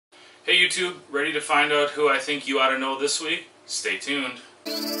Hey YouTube, ready to find out who I think you ought to know this week? Stay tuned.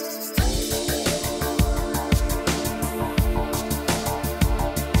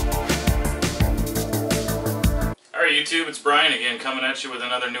 Alright YouTube, it's Brian again coming at you with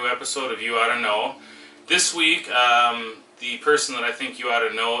another new episode of You Oughta Know. This week, the person that I think you ought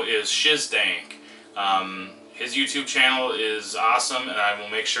to know is Shizdank. His YouTube channel is awesome, and I will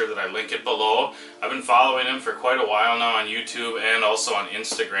make sure that I link it below. I've been following him for quite a while now on YouTube and also on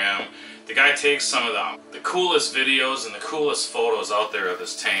Instagram. The guy takes some of the coolest videos and the coolest photos out there of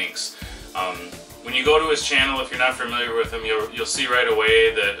his tanks. When you go to his channel, if you're not familiar with him, you'll see right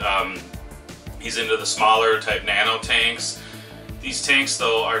away that he's into the smaller type nano tanks. These tanks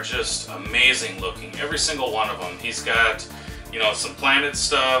though are just amazing looking, every single one of them. He's got, you know, some planted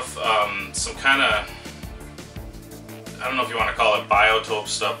stuff, some kind of, I don't know if you want to call it biotope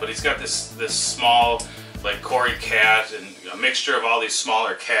stuff, but he's got this small, like Cory cat and a mixture of all these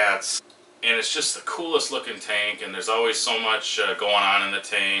smaller cats, and it's just the coolest looking tank. And there's always so much going on in the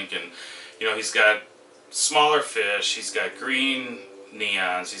tank, and you know, he's got smaller fish, he's got green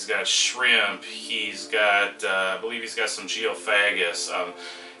neons, he's got shrimp, he's got I believe he's got some geophagus.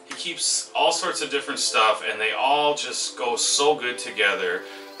 He keeps all sorts of different stuff, and they all just go so good together.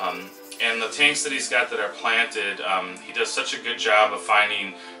 And the tanks that he's got that are planted, he does such a good job of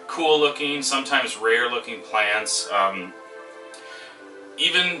finding cool looking, sometimes rare looking plants.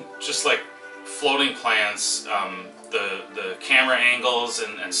 Even just like floating plants, the camera angles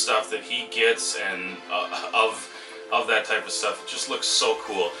and stuff that he gets and of that type of stuff, it just looks so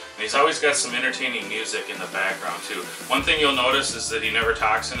cool. And he's always got some entertaining music in the background too. One thing you'll notice is that he never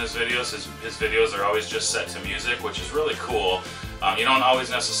talks in his videos. His videos are always just set to music, which is really cool. You don't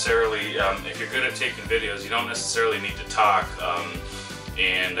always necessarily, if you're good at taking videos, you don't necessarily need to talk.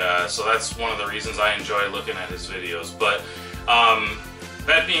 So that's one of the reasons I enjoy looking at his videos. But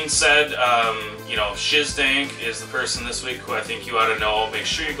that being said, you know, Shizdank is the person this week who I think you ought to know. Make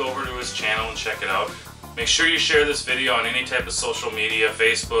sure you go over to his channel and check it out. Make sure you share this video on any type of social media,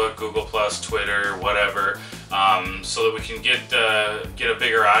 Facebook, Google+, Twitter, whatever, so that we can get a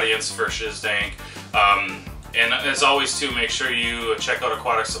bigger audience for Shizdank. And as always too, make sure you check out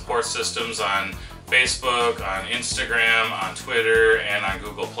Aquatic Support Systems on Facebook, on Instagram, on Twitter, and on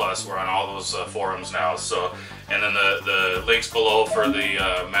Google+. We're on all those forums now. So, and then the links below for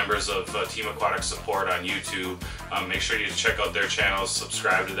the members of Team Aquatic Support on YouTube. Make sure you check out their channels,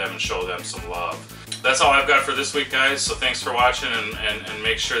 subscribe to them, and show them some love. That's all I've got for this week, guys. So thanks for watching, and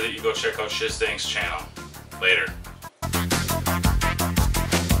make sure that you go check out Shizdank's channel. Later.